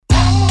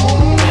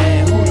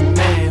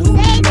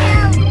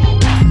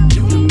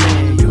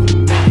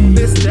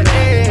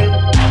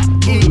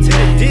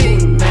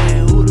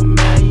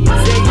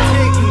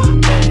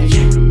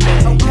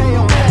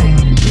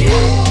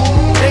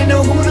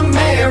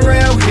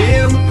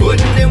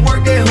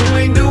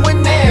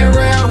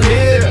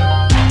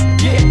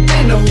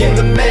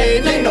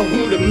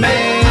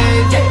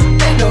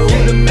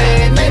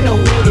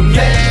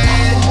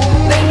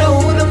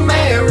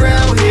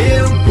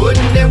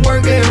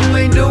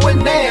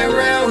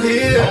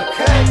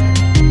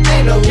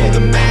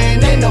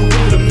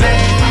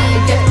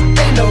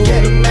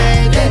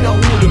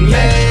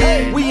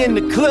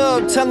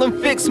tell them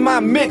fix my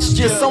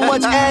mixture. So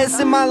much ass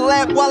in my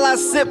lap while I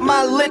sip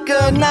my liquor,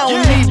 and I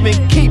don't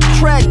even keep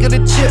track of the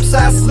chips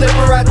I slip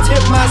her. I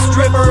tip my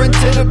stripper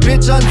until the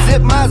bitch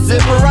unzip my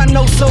zipper. I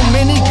know so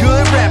many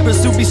good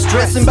rappers who be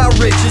stressing about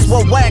riches,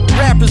 while whack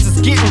rappers is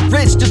getting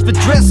rich just for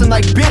dressing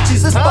like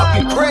bitches. It's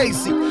fucking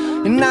crazy.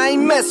 And I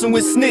ain't messing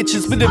with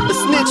snitches, but if a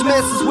snitch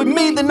messes with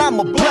me, then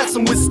I'ma bless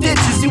him with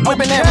stitches. You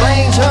whipping that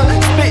range, huh?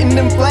 Spitting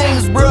them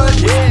flames, bruh.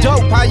 It's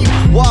dope how you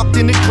walked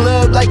in the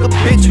club like a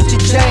bitch with your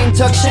chain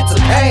tucked. Shit's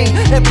a pain.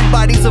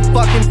 Everybody's a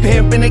fucking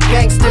pimp and a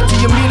gangster till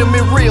you meet them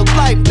in real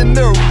life, then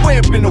they're a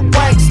wimp and a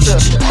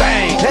wankster.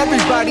 Bang.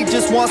 Everybody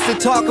just wants to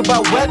talk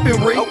about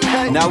weaponry.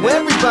 Now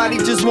everybody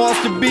just wants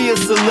to be a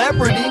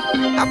celebrity.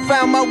 I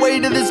found my way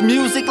to this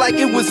music like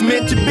it was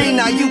meant to be.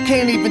 Now you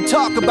can't even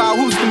talk about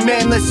who's the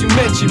man unless you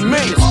mention me.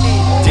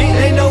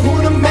 They know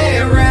who the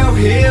man around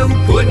here,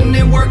 who putting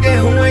in work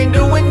and who ain't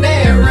doing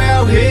that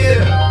around here.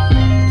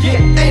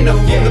 Yeah, they know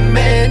who the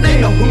man, they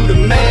know who the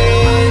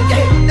man.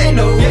 Yeah, they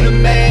know who the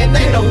man,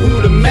 they know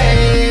who the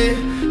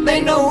man.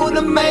 They know who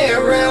the man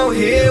around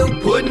here,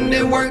 who putting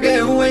in work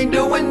and who ain't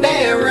doing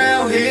that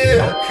around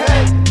here.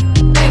 Okay,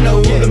 they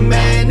know who the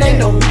man, they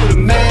know who the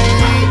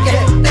man.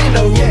 Yeah, they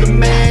know who the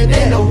man,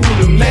 they know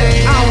who the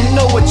man. I don't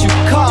know what you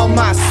call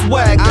my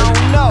swagger.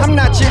 I'm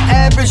not your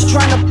average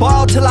tryna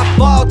ball till I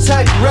fall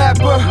type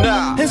rapper.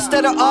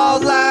 Instead of all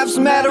lives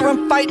matter,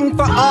 I'm fighting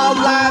for all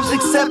lives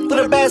except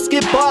for the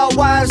basketball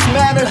wives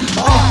matter.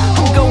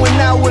 I'm going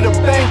out with a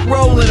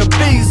bankroll and a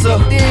visa.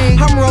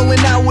 I'm rolling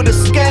out with a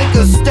skank,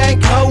 a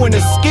stank hoe, and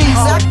a skis.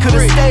 I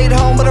could've stayed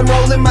home, but I'm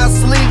rolling my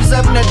sleeves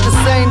up and at the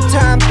same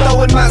time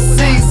throwing my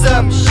C's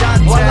up.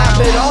 While I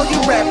bet all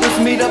you rappers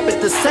meet up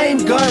at the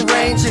same gun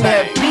range and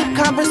have deep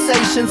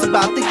conversations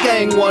about the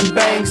gang one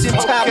bangs. Your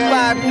top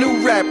 5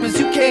 new rappers,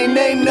 you can't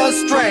name none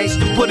strange.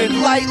 To put it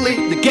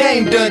lightly, the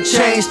game done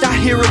changed. I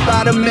hear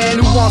about a man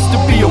who wants to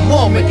be a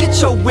woman. Get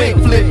your wig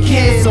flipped,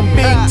 kid. Some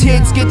big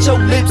tits, get your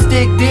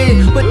lipstick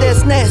did. But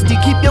that's nasty,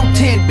 keep your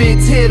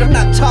tidbits hid. I'm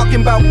not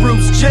talking about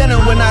Bruce Jenner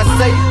when I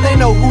say they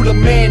know who the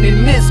man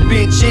in this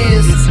bitch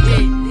is.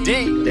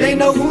 They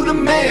know who the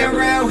man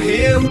around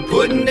here, who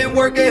putting in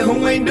work and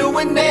who ain't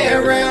doing that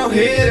around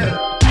here.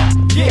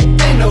 Yeah,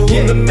 they know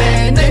who the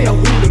man, they know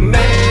who the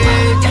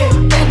man. Yeah,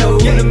 they know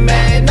who the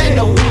man, they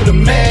know who the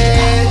man.